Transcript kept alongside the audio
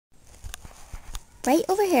right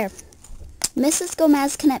over here. Mrs.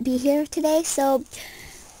 Gomez cannot be here today, so,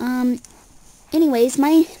 anyways,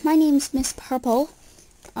 my name's Miss Purple.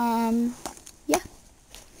 Yeah.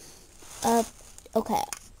 Okay.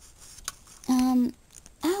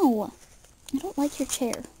 Ow. I don't like your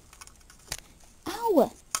chair.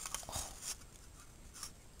 Ow.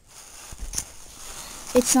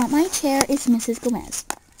 It's not my chair, it's Mrs. Gomez.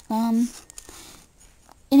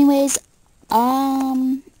 Anyways,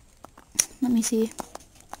 let me see.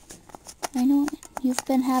 I know you've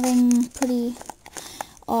been having pretty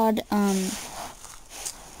odd,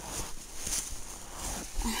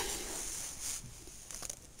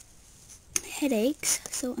 headaches,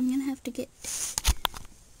 so I'm gonna have to get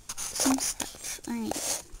some stuff.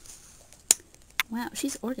 Alright. Wow,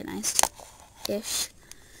 she's organized-ish.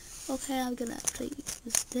 Okay, I'm gonna actually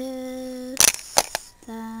use this,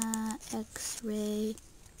 that, X-ray,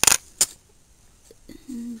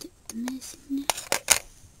 and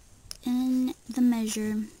the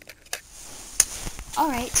measure.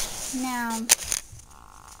 Alright, now,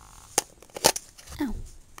 ow.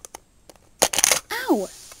 Ow!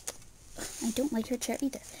 I don't like her chair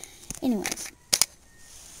either. Anyways,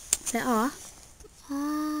 is that off?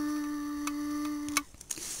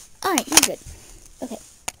 Alright, you're good. Okay.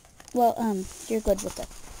 Well, you're good with the,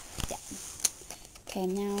 yeah. Okay,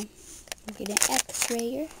 now, I'm gonna X-ray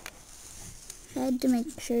your head to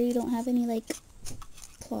make sure you don't have any, like,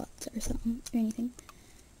 clots or something, or anything.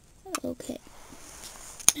 Okay.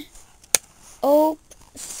 Oh,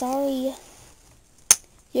 sorry.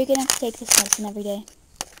 You're gonna have to take this medicine every day.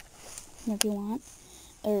 If you want.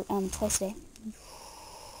 Or, twice a day.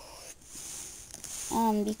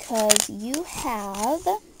 Because you have,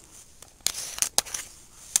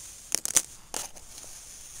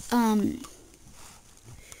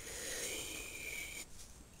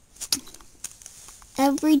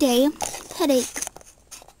 everyday headache.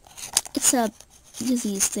 It's a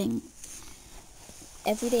disease thing.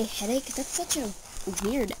 Everyday headache? That's such a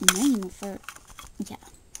weird name for, yeah.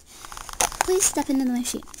 Please step into the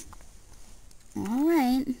machine.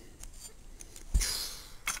 Alright.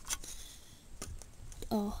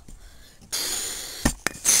 Oh.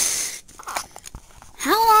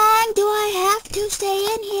 How long do I have to stay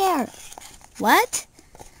in here? What?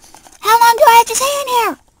 How long do I have to stay in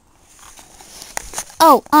here?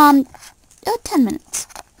 Oh, 10 minutes.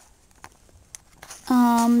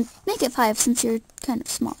 Make it 5 since you're kind of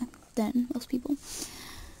smaller than most people.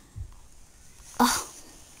 Oh.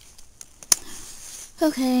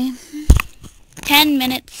 Okay. 10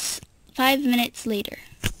 minutes, 5 minutes later.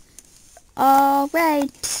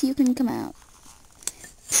 Alright, you can come out.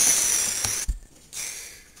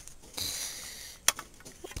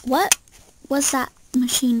 What was that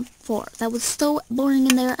machine for? That was so boring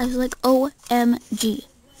in there. I was like, OMG.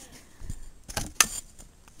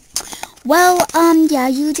 Well, yeah,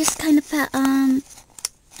 you just kind of,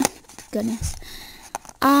 goodness.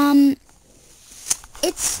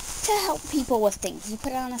 It's to help people with things. You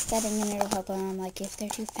put it on a setting and it'll help them, like, if they're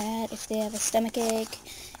too fat, if they have a stomach ache,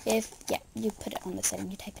 if, yeah, you put it on the setting,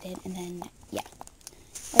 you type it in, and then, yeah.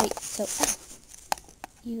 Alright, so,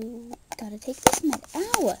 you gotta take this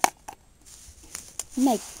ow!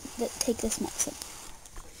 Take this medicine.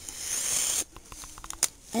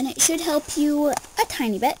 And it should help you a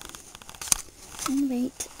tiny bit.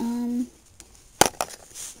 Alright,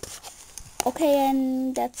 okay,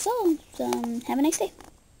 and that's all. Have a nice day.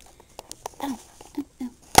 Ow, ow, ow.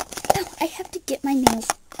 Ow, I have to get my nails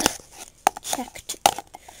checked.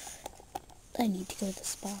 I need to go to the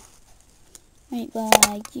spa. Alright, well,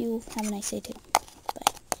 you have a nice day too.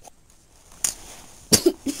 Bye.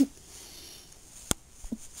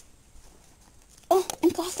 Oh,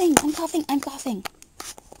 I'm coughing.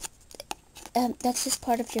 That's just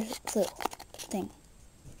part of your flu thing.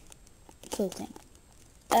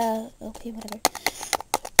 Okay, whatever.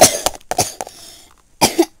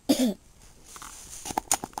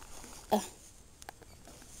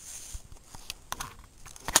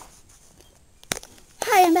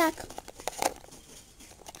 Hi, I'm back.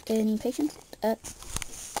 Any patients?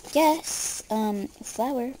 Yes,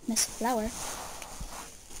 Flower, Miss Flower.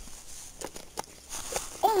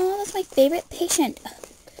 Oh, that's my favorite patient.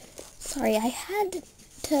 Sorry, I had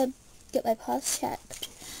to get my paws checked.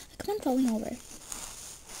 Come on, falling over.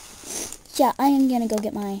 Yeah, I am gonna go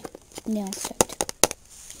get my nails checked.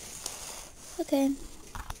 Okay.